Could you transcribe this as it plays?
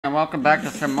And welcome back to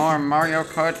some more Mario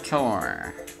Kart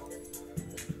Tour.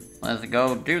 Let's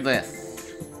go do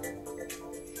this.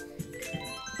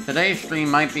 Today's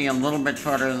stream might be a little bit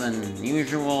shorter than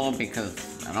usual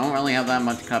because I don't really have that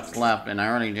much cups left and I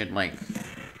already did like...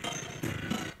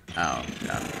 Oh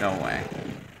god, go away.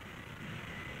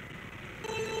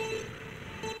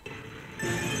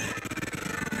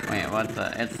 Wait, what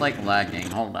the... It's like lagging,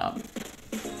 hold up.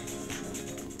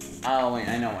 Oh wait,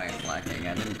 I know why it's lagging.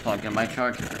 I didn't plug in my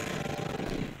charger.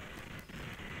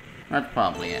 That's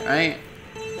probably it, right?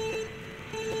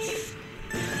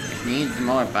 It needs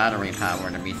more battery power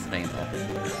to be stable.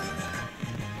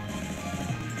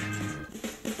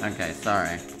 Okay,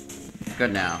 sorry.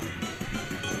 Good now.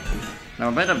 No,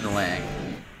 a bit of delay.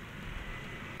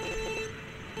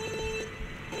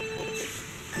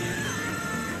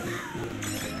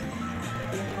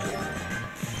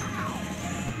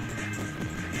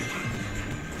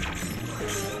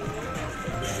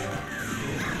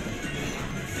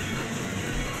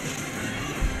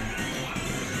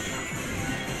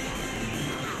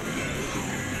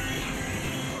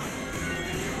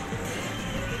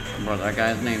 Bro, that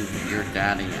guy's named Your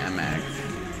Daddy MX.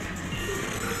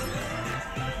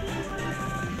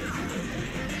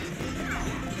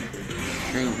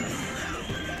 Shoot.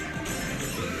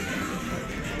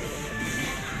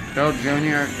 Go,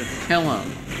 Junior, just kill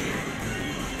him.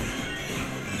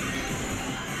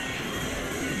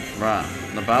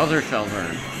 Bruh, the Bowser shells are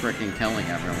freaking killing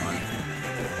everyone.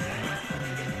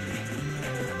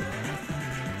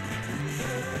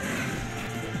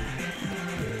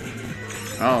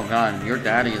 Oh god, your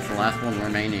daddy is the last one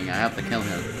remaining. I have to kill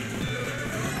him.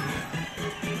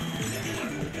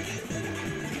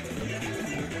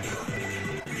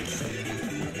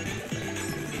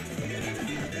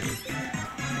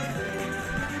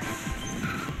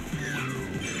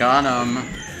 Got him.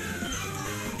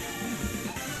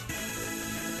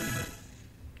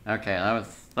 Okay, that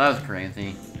was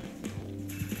crazy.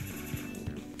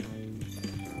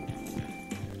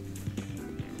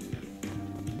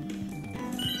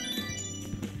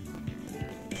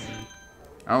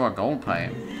 Oh, a gold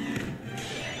pipe.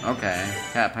 Okay,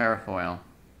 cat parafoil.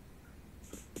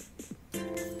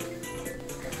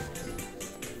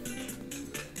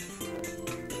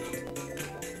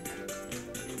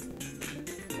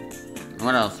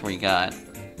 What else we got?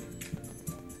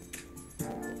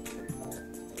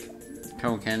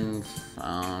 Tokens,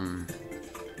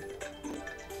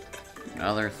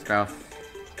 other stuff.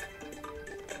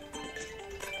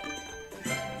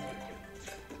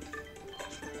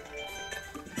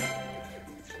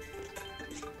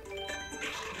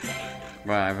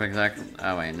 Well, I've exactly...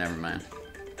 Oh wait, never mind.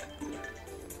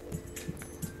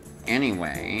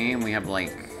 Anyway, we have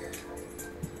like...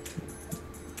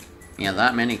 Yeah,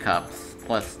 that many cups,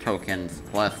 plus tokens,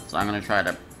 plus I'm gonna try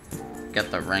to get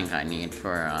the rank I need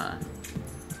for,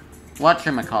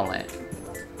 whatchamacallit.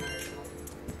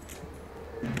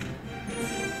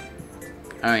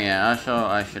 Oh yeah, also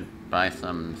I should buy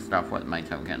some stuff with my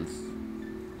tokens.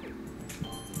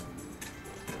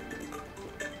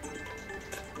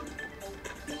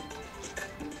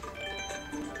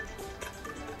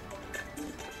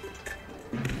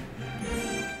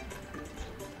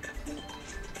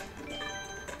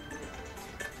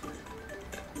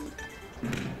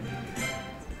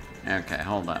 Okay,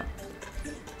 hold up.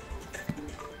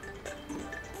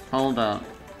 Hold up.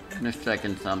 Just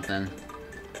checking something.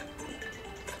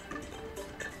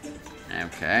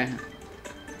 Okay.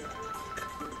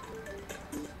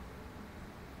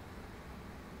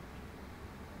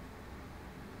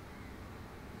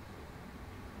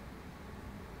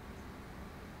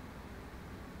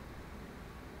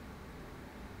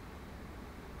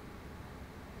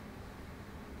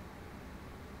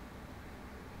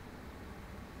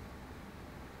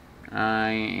 I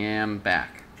am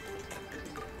back.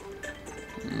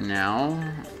 Now,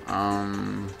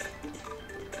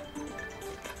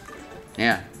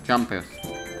 yeah, jump boost.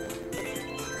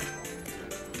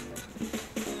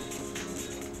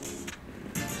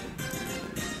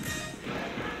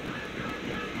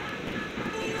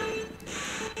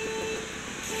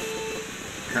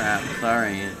 Crap,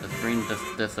 sorry, the screen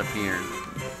just disappeared.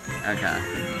 Okay.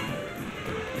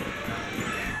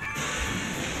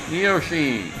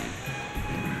 Yoshi!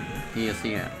 He is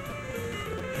here.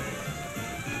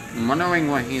 I'm wondering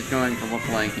what he's going to look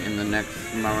like in the next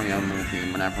Mario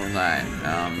movie whenever that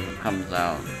comes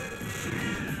out.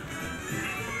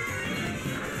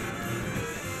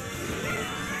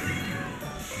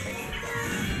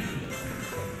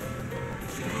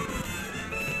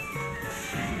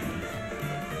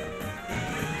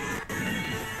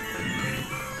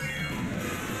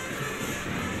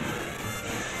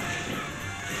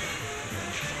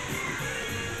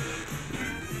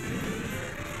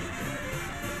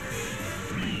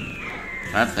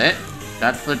 That's it?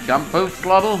 That's the jump boost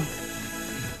level?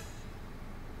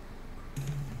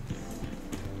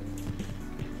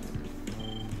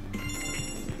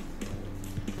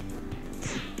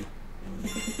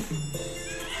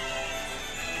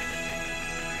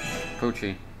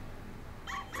 Poochie.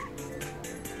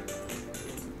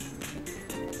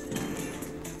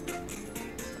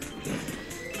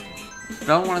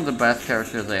 Still one of the best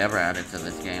characters they ever added to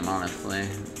this game, honestly.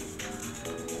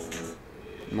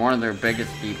 One of their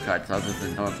biggest deep cuts other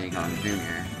than Donkey Kong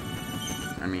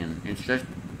Jr. I mean, it's just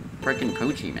freaking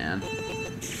Poochie, man.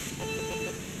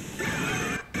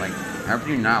 Like, how can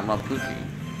you not love Poochie?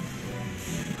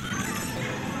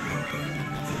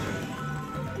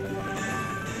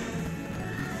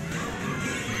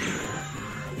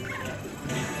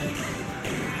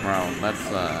 Bro,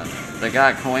 that's, they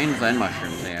got coins and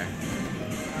mushrooms here.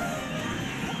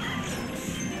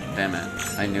 Damn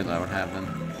it, I knew that would happen.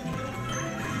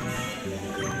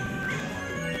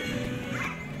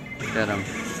 Get him.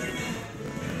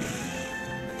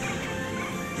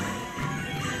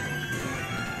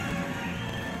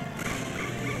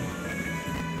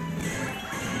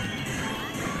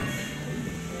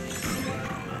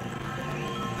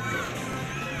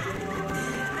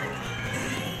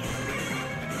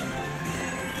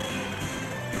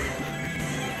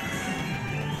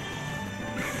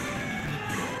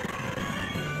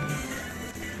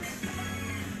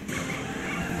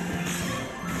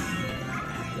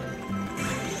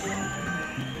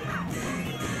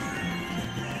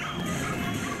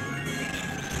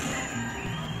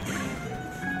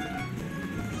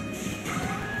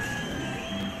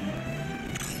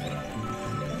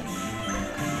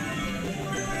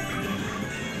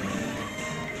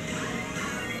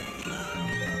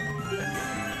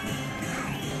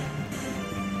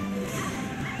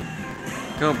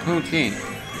 Go Poochie.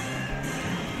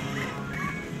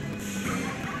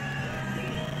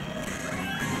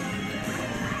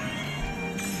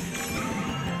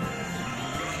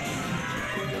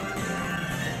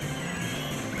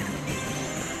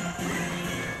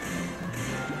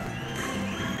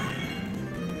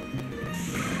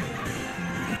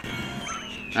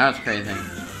 That was crazy.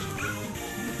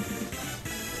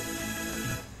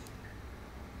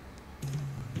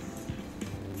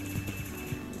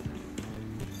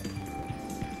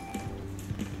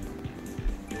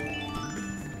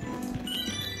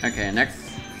 Okay, next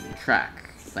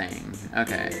track thing.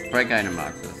 Okay, break item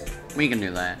boxes. We can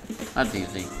do that. That's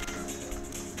easy.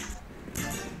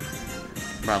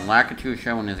 But Lakitu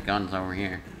showing his guns over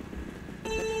here.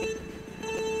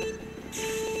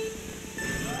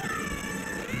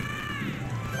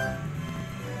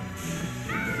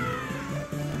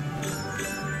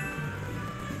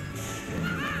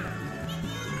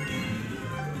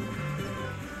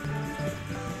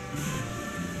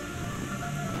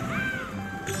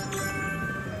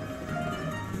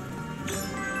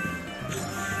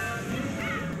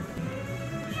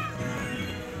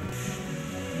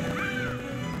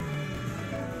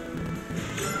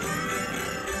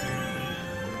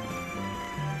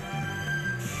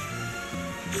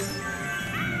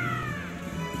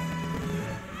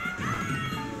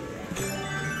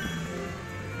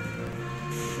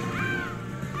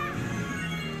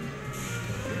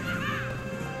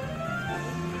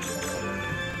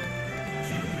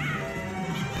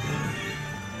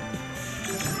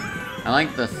 I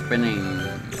like the spinning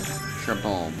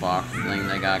triple box thing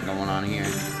they got going on here.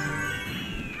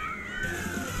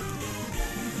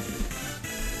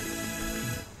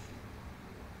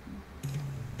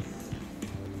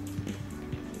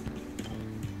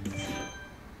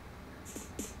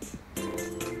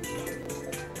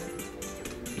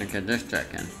 Okay, just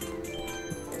checking.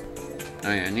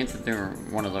 Oh yeah, I need to do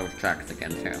one of those tracks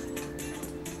again too.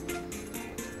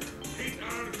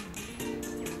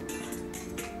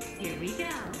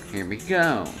 Here we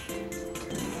go.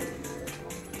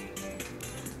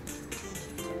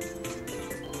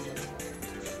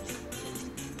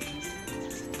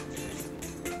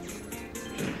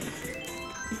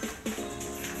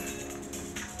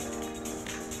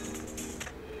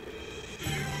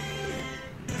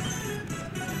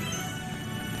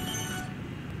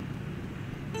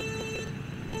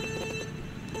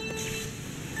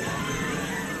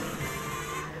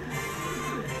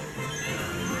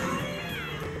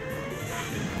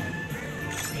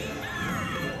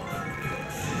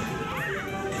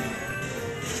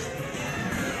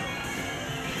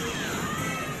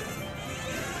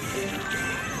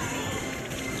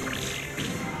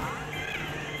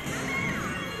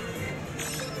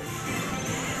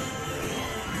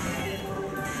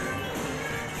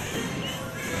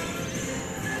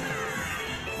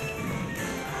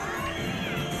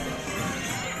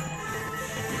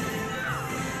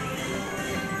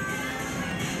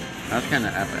 That was kind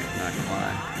of epic, not gonna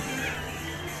lie.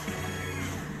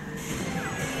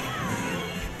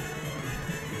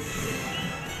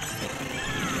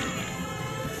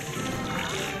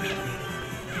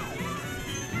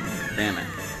 Damn it.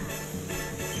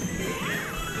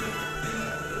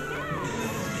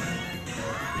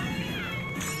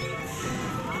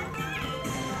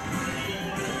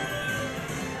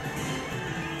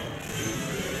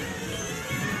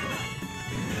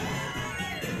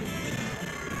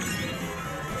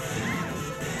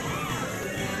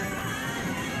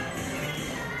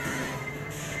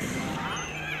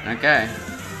 Okay,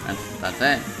 that's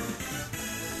it.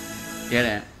 Get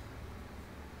it.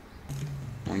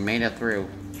 We made it through,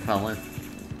 fellas.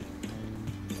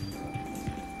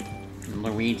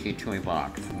 Luigi toy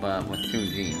box, but with 2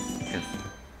 G's. Because,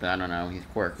 I don't know, he's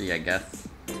quirky, I guess.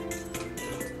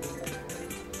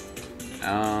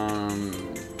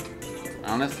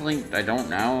 Honestly, I don't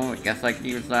know. I guess I could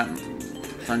use that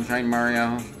Sunshine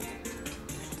Mario.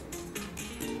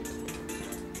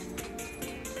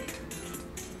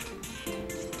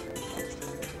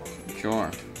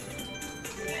 Sure.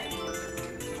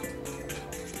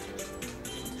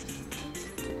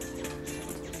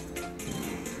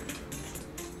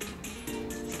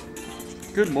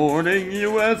 Good morning,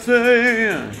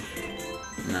 USA!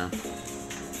 No.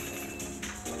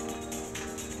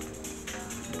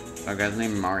 Our guy's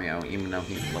named Mario, even though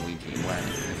he's Luigi. What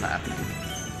is happening?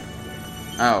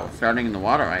 Oh, starting in the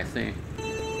water, I see.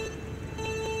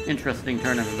 Interesting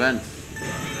turn of events.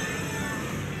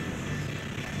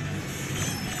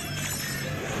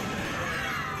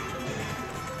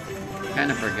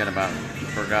 Kind of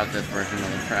forgot this version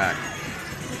of the track.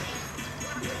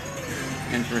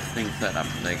 Interesting setup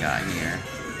they got here.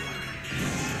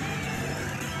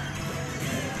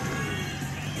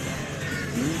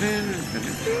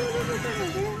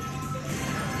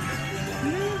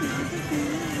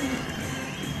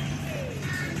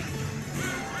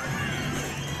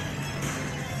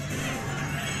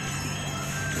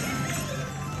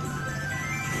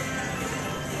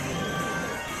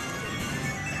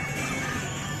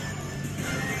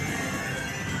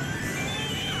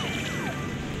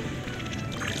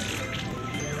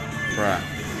 Bruh.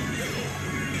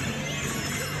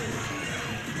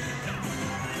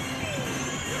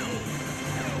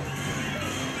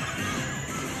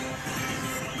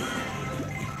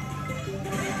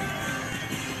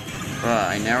 Bruh,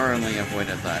 I narrowly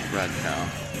avoided that red shell.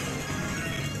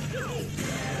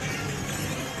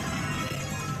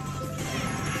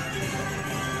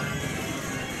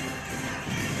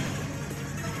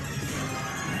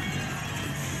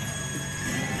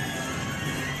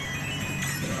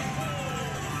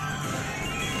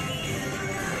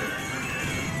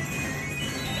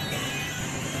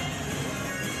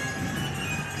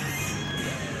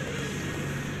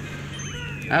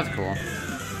 That's cool.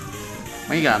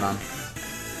 What you got on?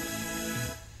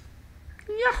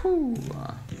 Yahoo!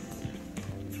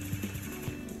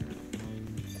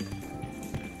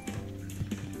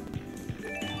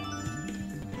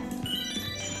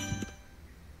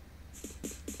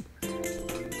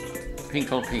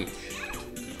 Pinkle Peach.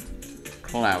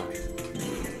 Cloud.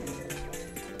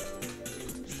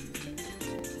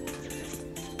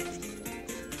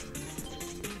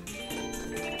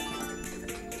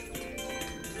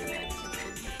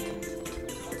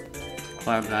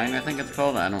 Cloud 9, I think it's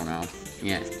called. I don't know.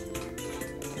 Yeah.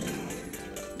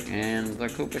 And the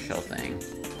Koopa Shell thing.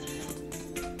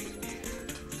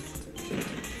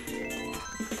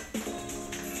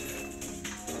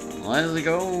 Let's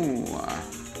go!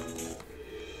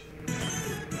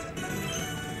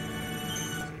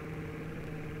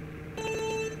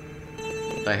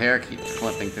 The hair keeps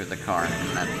clipping through the car and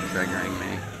that's triggering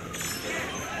me.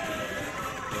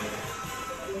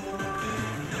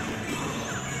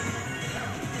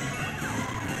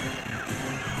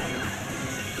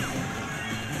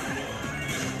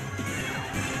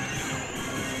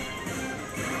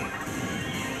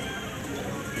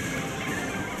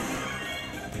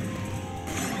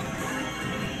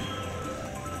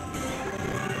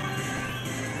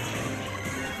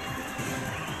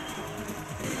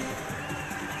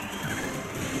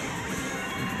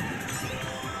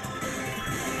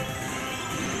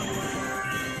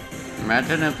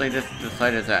 Imagine if they just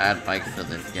decided to add bikes to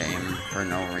this game for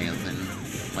no reason,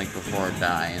 like before it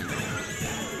dies.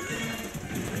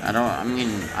 I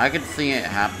mean, I could see it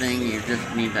happening, you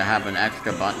just need to have an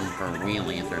extra button for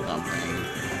wheelies or something.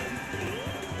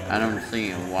 I don't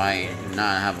see why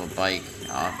not have a bike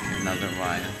option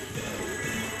otherwise.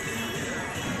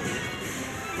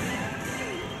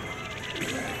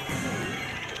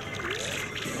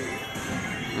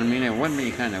 I mean, it would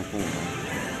be kind of cool.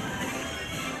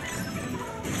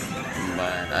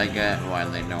 but I get why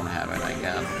they don't have it, I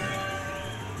guess.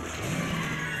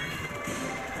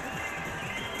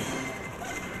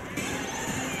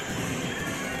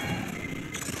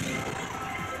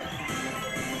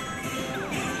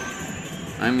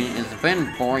 I mean, it's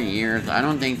been 4 years. I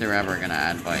don't think they're ever gonna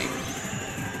add bikes.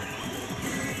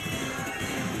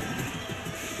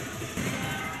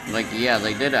 Like, yeah,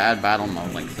 they did add battle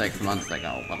mode like 6 months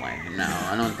ago, but like, no,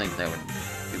 I don't think they would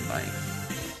do bikes.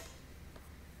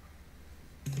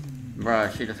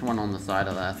 Bruh, she just went on the side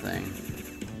of that thing.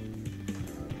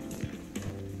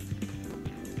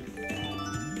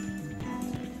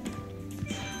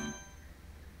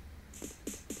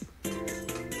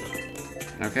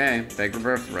 Okay, big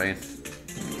reverse race.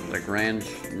 The grand,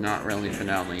 not really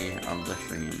finale of the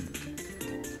stream.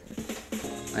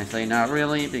 I say not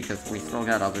really because we still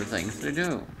got other things to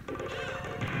do.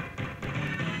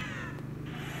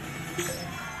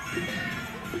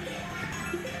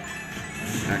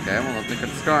 Okay, well, that's a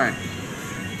good start.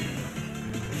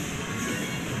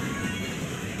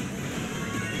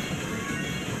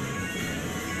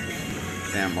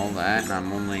 Damn, all that, and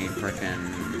I'm only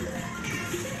frickin'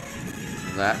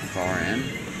 that far in.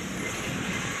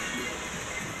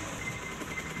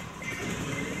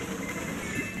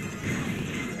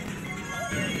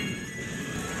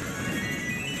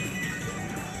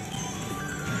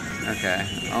 Okay,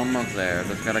 almost there.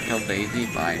 Just gotta kill Daisy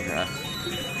Tigress.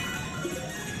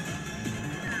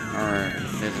 Or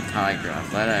is it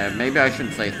Tigress? Maybe I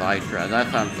shouldn't say Tigress.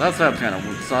 That sounds kind of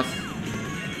sus.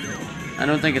 I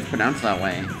don't think it's pronounced that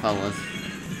way, fellas.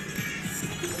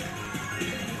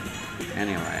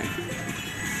 Anyway.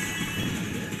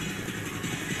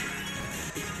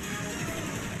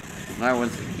 That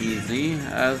was easy,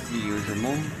 as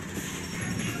usual.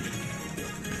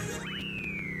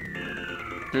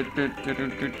 Okay,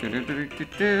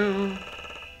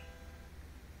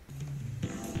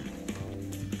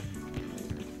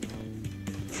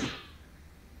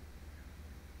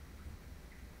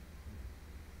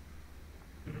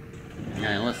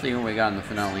 let's see what we got in the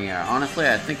finale here. Honestly,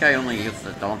 I think I only used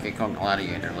the Donkey Kong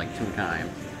Gladiator like 2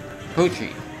 times.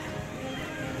 Poochie.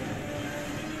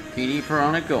 PD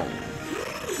Piranha Gold.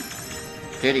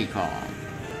 Diddy Kong.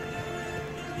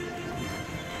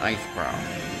 Ice Bro.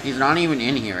 He's not even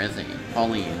in here, is he?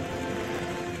 Pauline.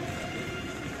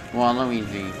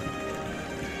 Waluigi.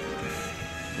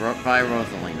 By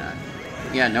Rosalina.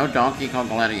 Yeah, no Donkey Kong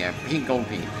Gladiator. Pete Gold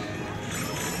Piece.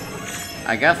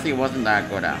 I guess he wasn't that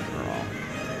good after all.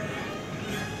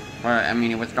 But, I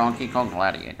mean, it was Donkey Kong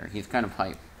Gladiator. He's kind of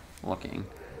hype looking.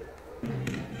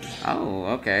 Oh,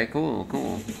 okay, cool,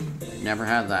 cool. Never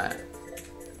had that.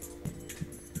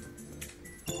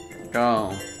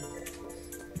 Go.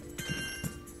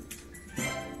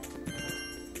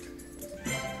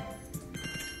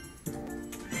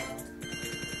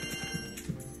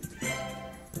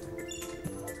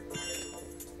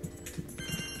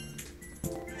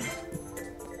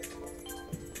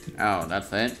 Oh,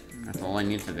 that's it? That's all I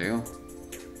need to do?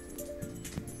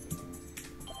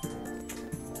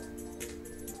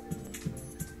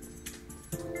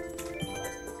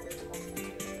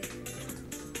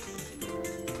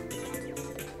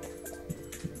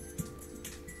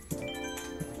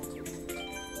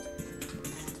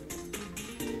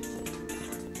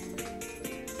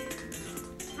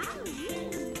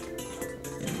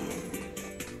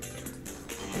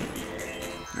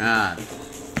 Ah,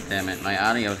 damn it, my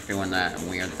audio's doing that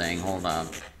weird thing, hold up.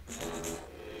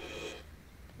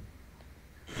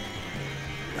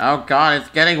 Oh god,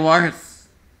 it's getting worse!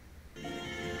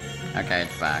 Okay,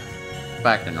 it's back.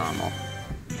 Back to normal.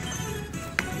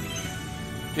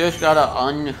 Just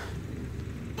gotta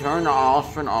turn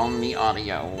off and on the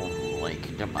audio,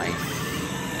 like, device,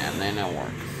 and then it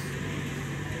works.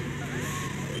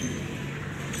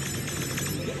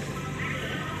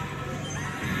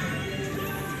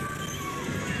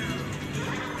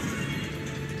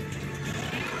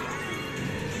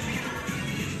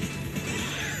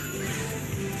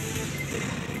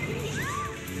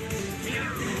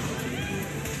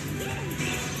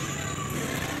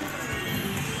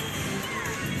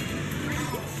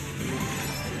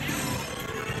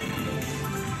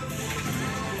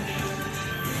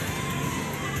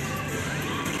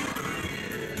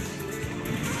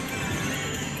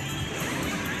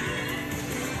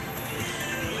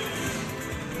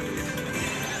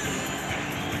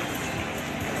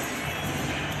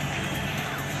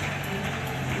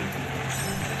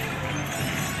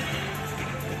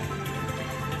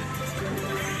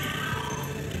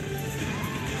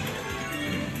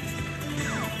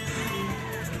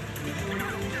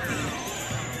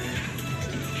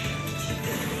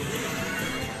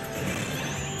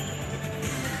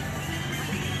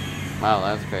 Wow,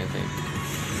 that's crazy.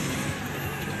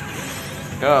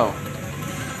 Go!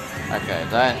 Okay,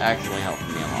 that actually helped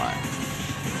me a lot.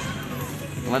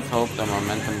 Let's hope the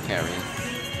momentum carries.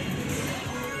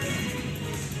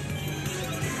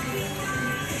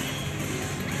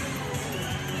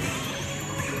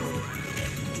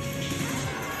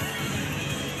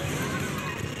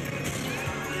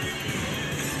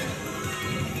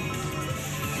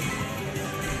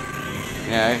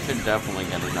 Yeah, I should definitely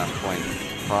get enough points,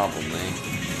 probably.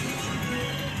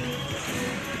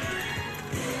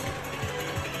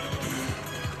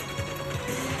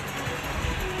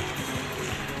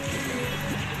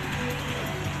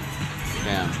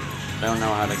 Damn, don't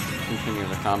know how to continue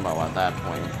the combo at that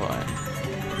point, but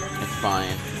it's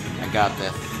fine. I got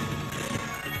this.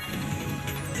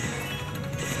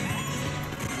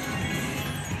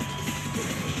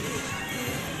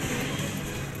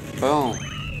 Boom.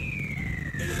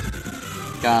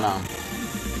 Got him.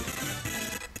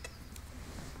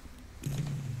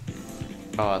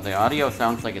 Oh, the audio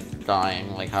sounds like it's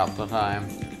dying, like half the time.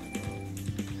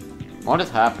 What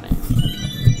is happening?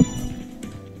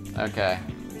 Okay.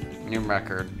 New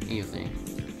record. Easy.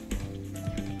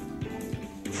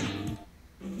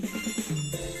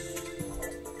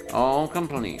 All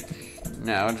complete.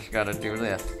 Now I just gotta do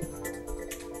this.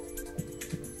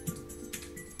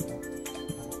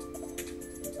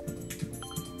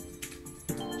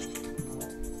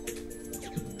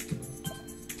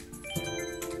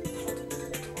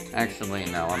 Actually,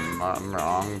 no, I'm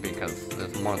wrong, because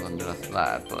there's more than just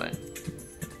that, but...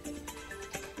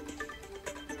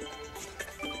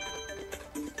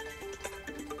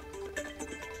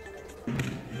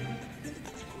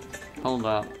 Hold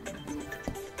up.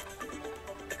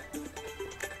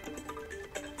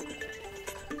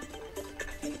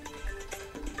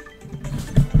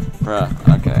 Bruh,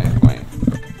 okay, wait.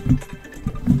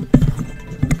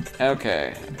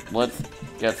 Okay, let's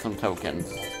get some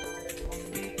tokens.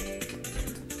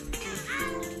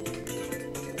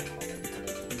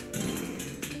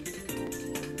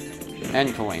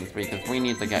 And coins, because we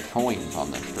need to get coins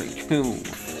on this street too.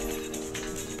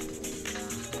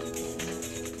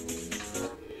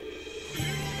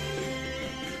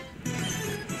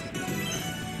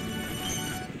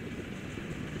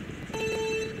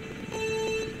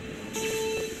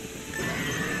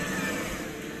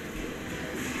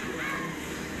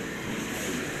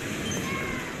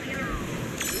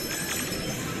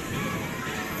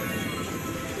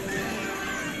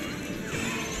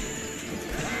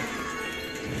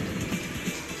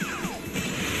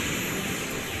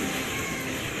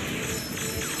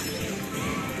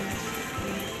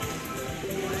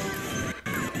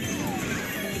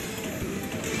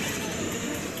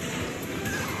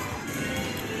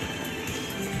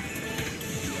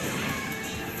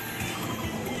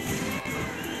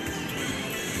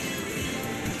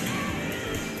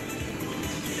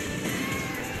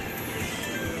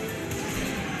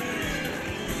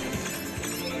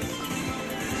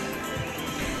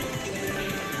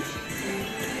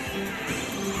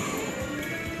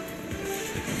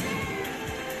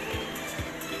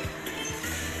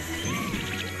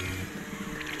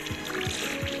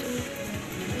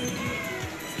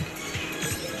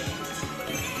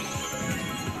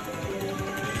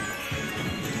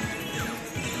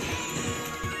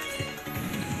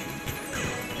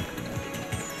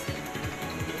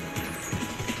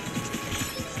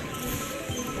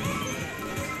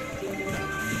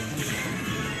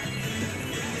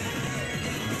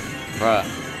 Bruh.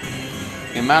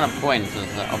 The amount of points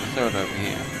is absurd over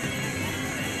here.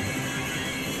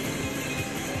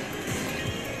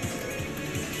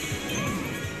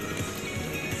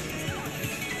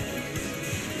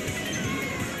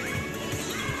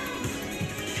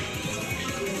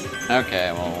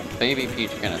 Okay, well, Baby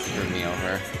Peach gonna screw me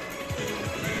over.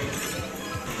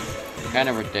 Kind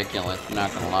of ridiculous, I'm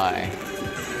not gonna lie.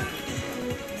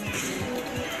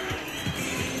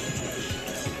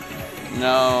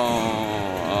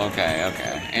 No, okay.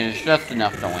 And it's just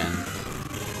enough to win.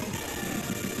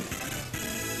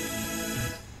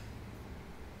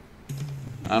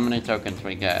 How many tokens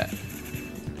we get?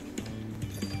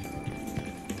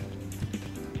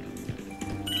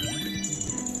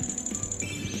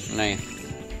 Nice.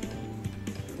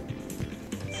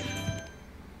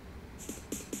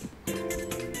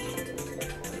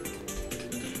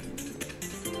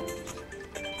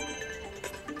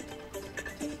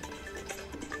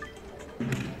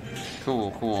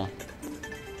 Cool.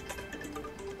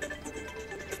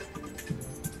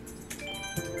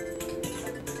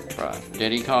 Bruh,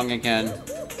 Diddy Kong again.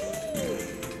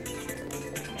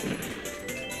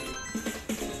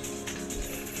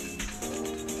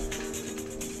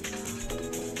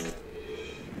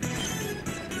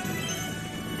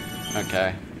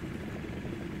 Okay.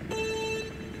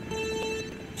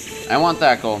 I want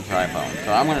that gold tribone,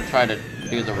 so I'm gonna try to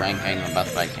do the ranking the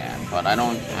best I can, but I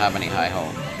don't have any high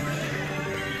hopes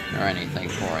or anything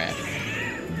for it.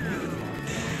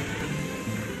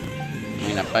 I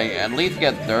mean, if I at least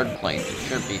get 3rd place, it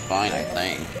should be fine, I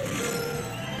think.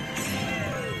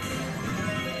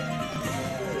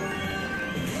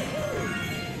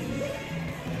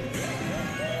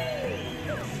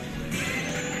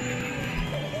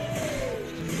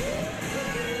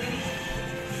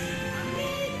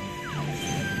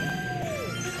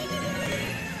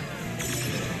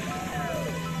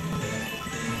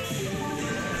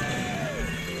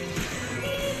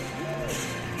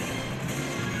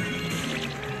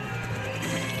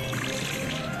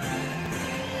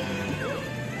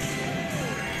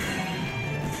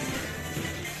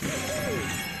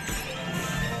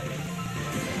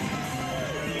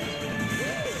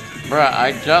 Bruh,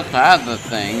 I just had the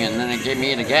thing, and then it gave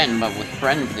me it again, but with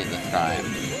Frenzy this time.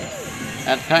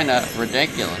 That's kinda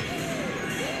ridiculous.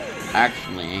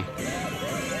 Actually.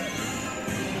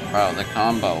 Bro, the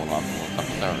combo level is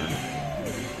absurd.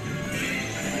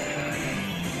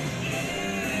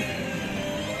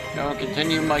 Don't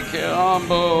continue my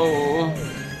combo!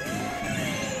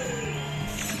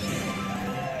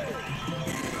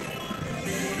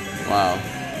 Wow.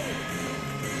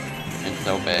 It's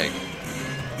so big.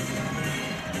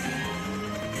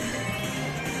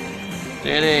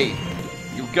 Diddy!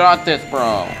 You got this,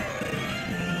 bro!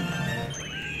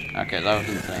 Okay, that was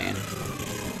insane.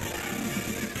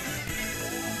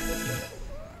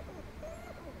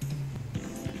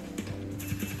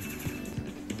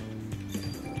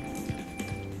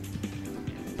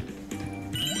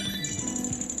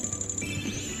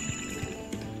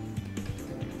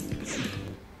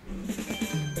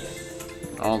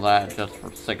 All that just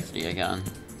for 60 again.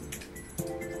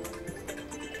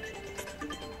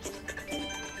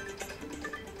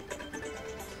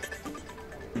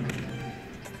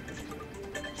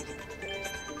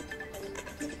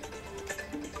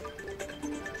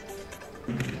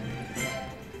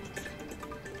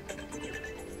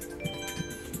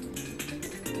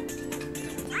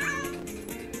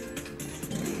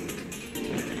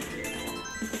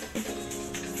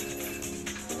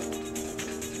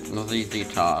 The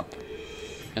ZZ Top.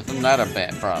 Isn't that a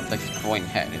bad, bro? This coin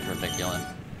head is ridiculous.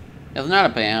 Isn't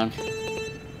that a band?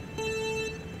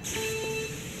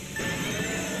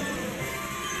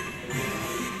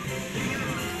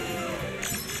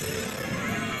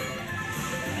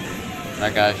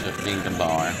 That guy's just being the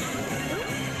bar.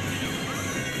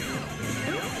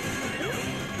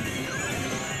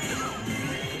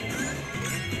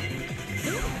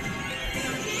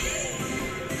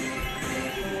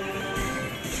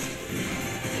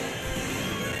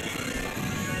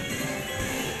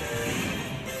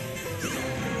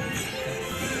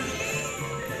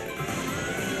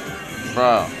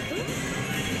 Bro.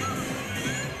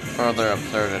 Further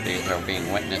absurdities are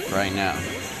being witnessed right now,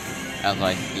 as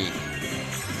I speak.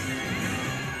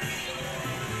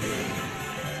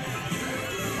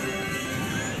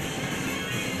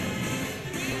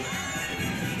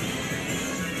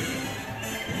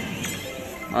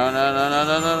 Oh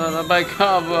no, my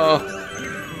combo!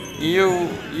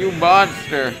 You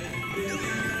monster!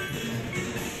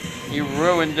 You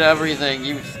ruined everything,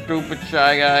 you stupid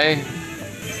Shy Guy!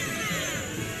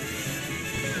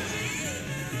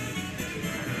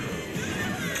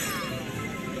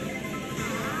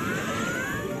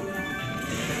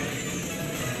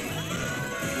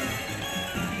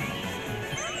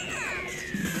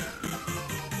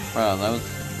 Wow, that was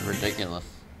ridiculous.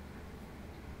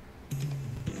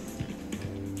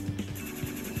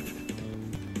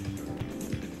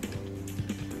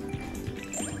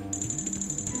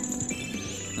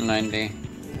 $90.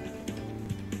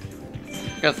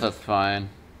 Guess that's fine.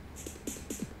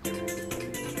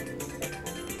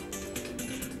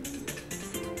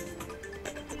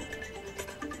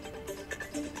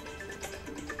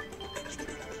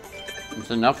 It's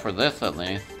enough for this at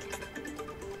least.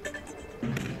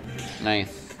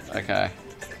 Nice. Okay.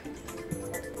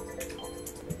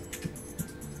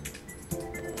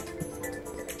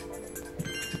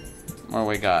 What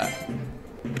we got?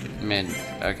 Mid.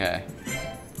 Okay.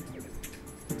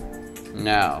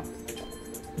 Now.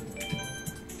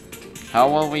 How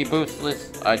will we boost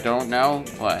this? I don't know.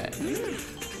 What?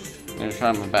 I'm gonna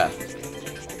try my best.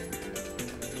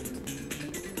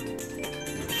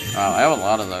 Wow, I have a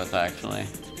lot of those actually.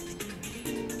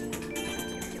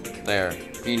 There.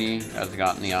 Petey has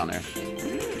gotten the honors.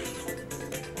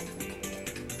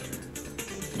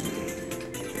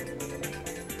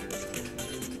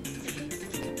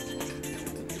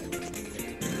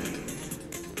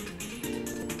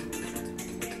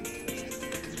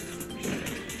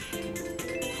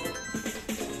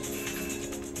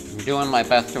 I'm doing my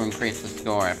best to increase the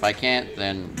score. If I can't,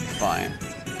 then fine.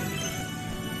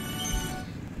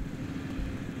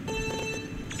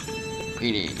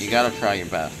 PD, you gotta try your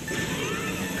best.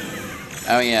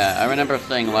 Oh yeah, I remember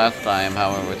saying last time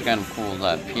how it was kind of cool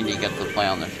that PD gets to play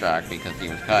on this track because he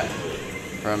was cut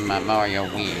from Mario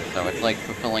Wii, so it's like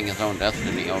fulfilling his own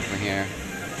destiny over here.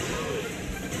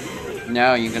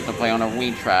 Now you get to play on a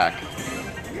Wii track.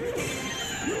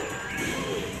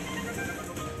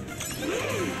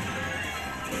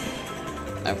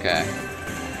 Okay.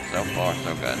 So far,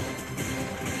 so good.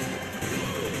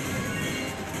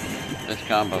 This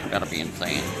combo's gotta be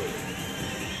insane.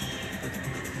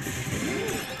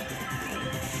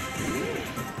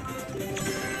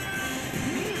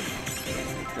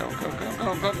 Go, go, go,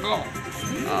 go, go, go!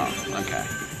 Oh, okay.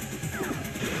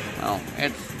 Well,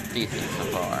 it's decent so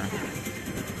far.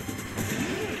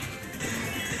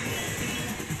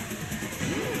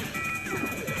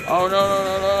 Oh, no, no,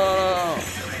 no, no, no!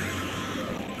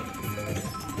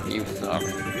 You suck.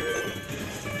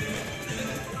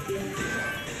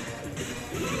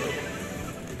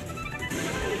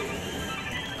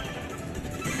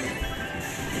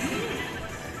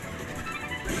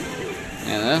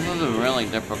 Yeah, this is a really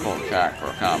difficult track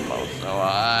for combos, so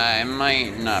I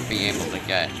might not be able to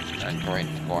get a great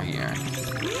score here.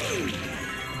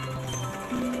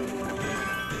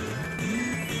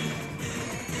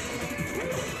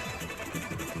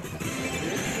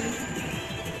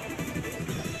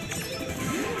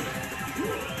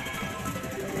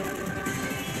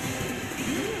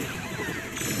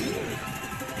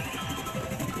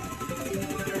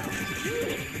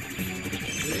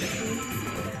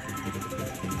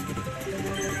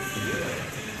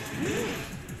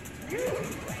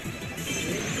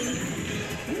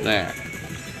 There.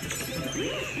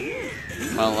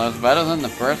 Well, that was better than the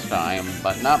first time,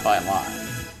 but not by a lot.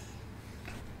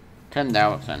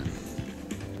 10,000.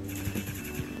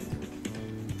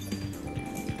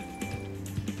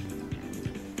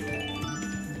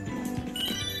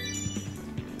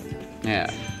 Yeah.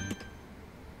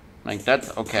 Like,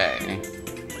 that's okay.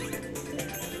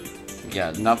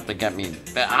 Yeah, enough to get me...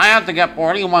 I have to get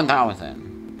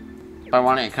 41,000 if I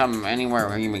want it to come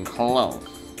anywhere even close.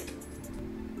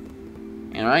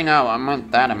 And right now, I'm at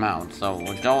that amount, so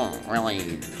don't really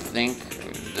think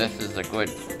this is a good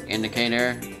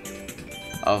indicator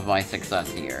of my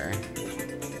success here.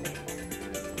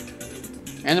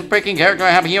 And the freaking character I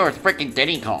have here is freaking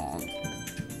Diddy Kong.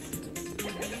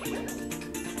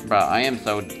 Bro, I am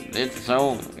so...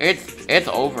 It's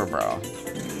over, bro.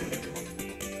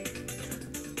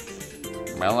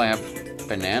 Well, I have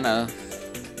bananas.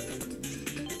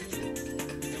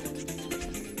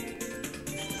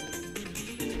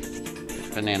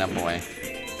 Banana boy.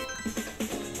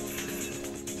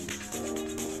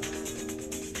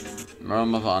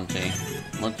 Romavanti.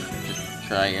 Let's just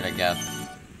try it, I guess.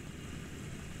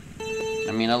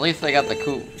 I mean, at least I got the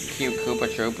cute Koopa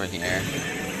Trooper here.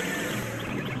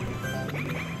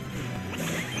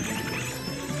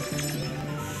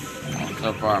 Well,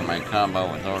 so far my combo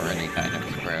was already kind of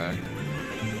screwed.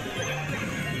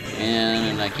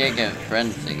 And I can't get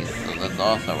frenzies, so that's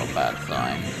also a bad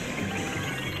sign.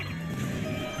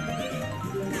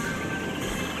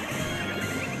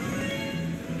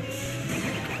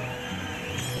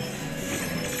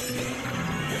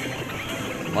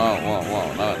 Whoa, whoa,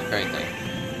 whoa, that was crazy.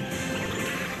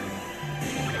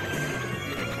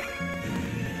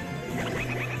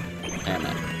 Damn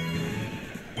it.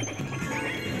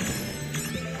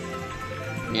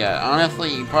 Yeah, honestly,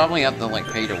 you probably have to, like,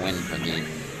 pay to win for these.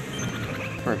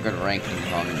 For good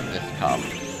rankings on this cup.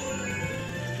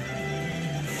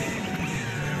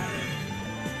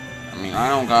 I mean, I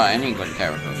don't got any good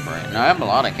characters for it. Now, I have a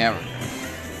lot of characters.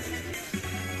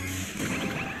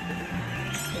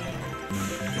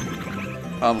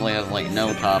 Probably has, like,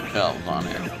 no top shelves on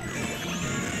it.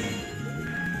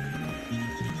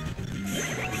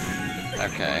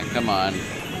 Okay, come on,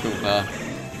 Koopa.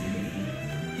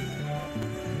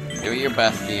 Do your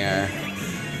best here.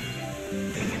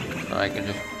 So I can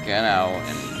just get out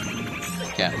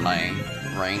and get my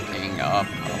ranking up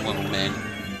a little bit.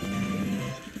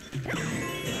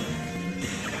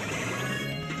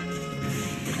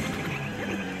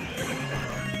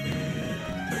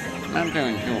 I'm not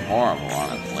doing too horrible,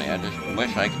 honestly. I just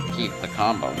wish I could keep the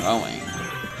combo going.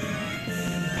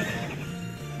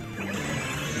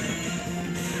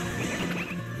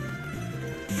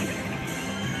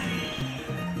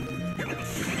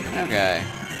 Okay.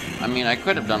 I mean, I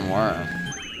could have done worse.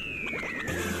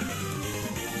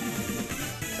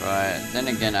 But then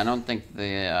again, I don't think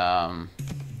the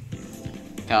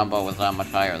combo was that much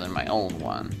higher than my old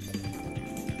one.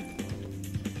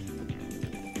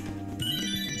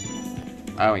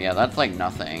 Oh yeah, that's like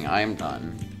nothing. I'm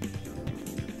done.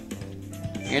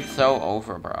 It's so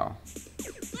over, bro.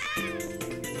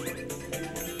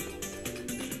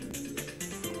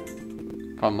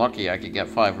 If I'm lucky, I could get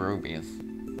 5 rubies.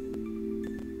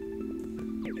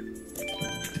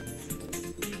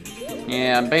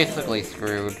 Yeah, I'm basically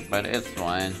screwed, but it's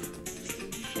fine.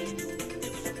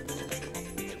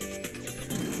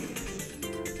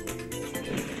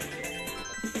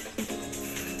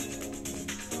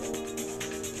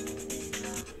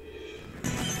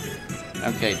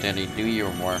 Okay, Diddy, do your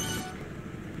worst.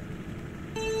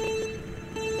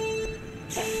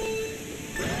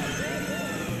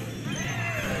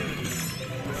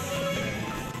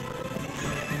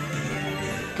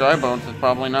 Dry Bones is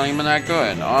probably not even that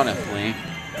good, honestly.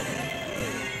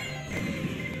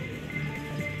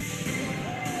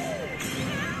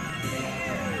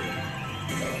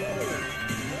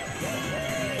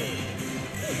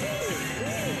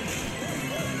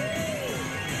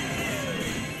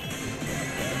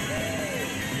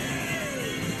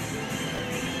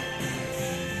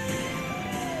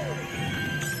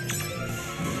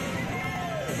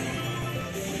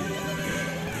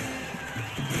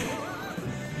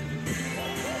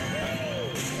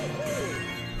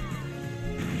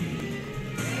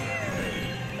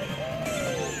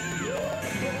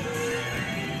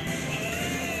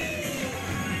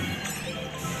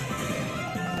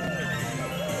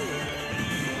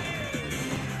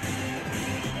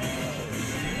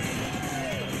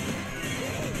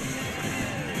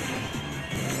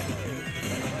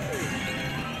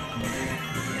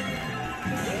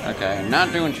 Okay,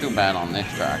 not doing too bad on this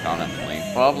track, honestly.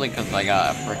 Probably because I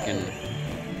got a freaking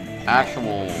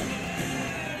actual,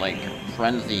 like,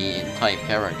 frenzy-type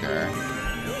character.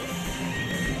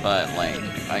 But, like,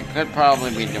 I could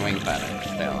probably be doing better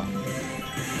still.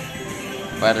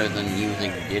 Better than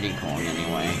using Diddy Kong,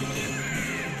 anyway.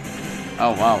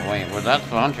 Oh, wow, wait, well, that's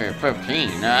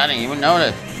 115. I didn't even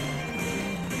notice.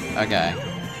 Okay.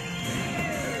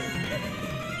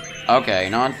 Okay,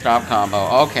 non-stop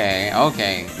combo.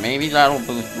 Okay. Maybe that'll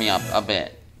boost me up a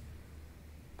bit.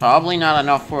 Probably not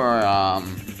enough for,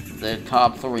 the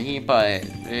top 3, but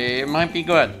it might be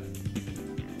good.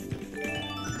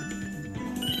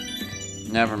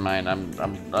 Never mind,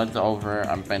 that's over.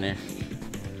 I'm finished.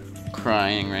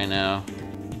 Crying right now.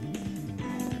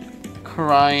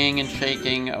 Crying and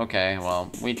shaking. Okay, well,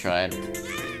 we tried.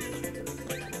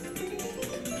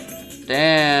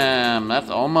 Damn, that's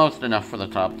almost enough for the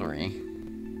top 3.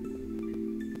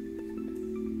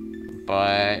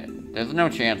 But there's no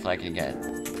chance I can get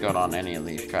good on any of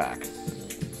these tracks.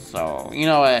 So, you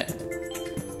know what?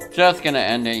 Just gonna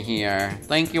end it here.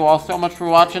 Thank you all so much for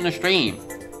watching the stream.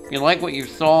 If you like what you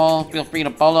saw, feel free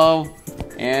to follow.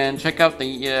 And check out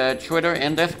the Twitter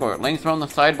and Discord. Links are on the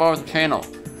sidebar of the channel.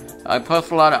 I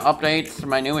post a lot of updates to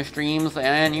my newest streams,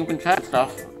 and you can chat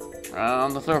stuff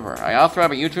on the server. I also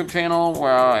have a YouTube channel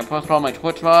where I post all my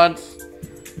Twitch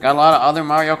VODs. Got a lot of other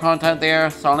Mario content there,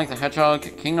 Sonic the Hedgehog,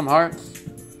 Kingdom Hearts,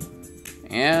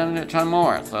 and a ton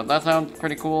more. So if that sounds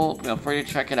pretty cool, feel free to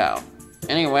check it out.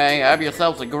 Anyway, have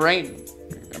yourselves a great,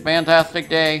 fantastic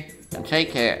day, and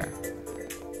take care.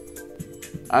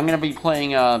 I'm gonna be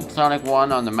playing Sonic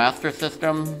 1 on the Master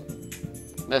System,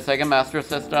 the Sega Master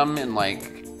System, in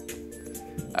like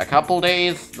a couple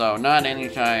days, though not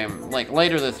anytime, like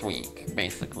later this week,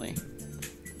 basically.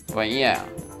 But yeah,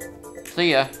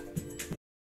 see ya.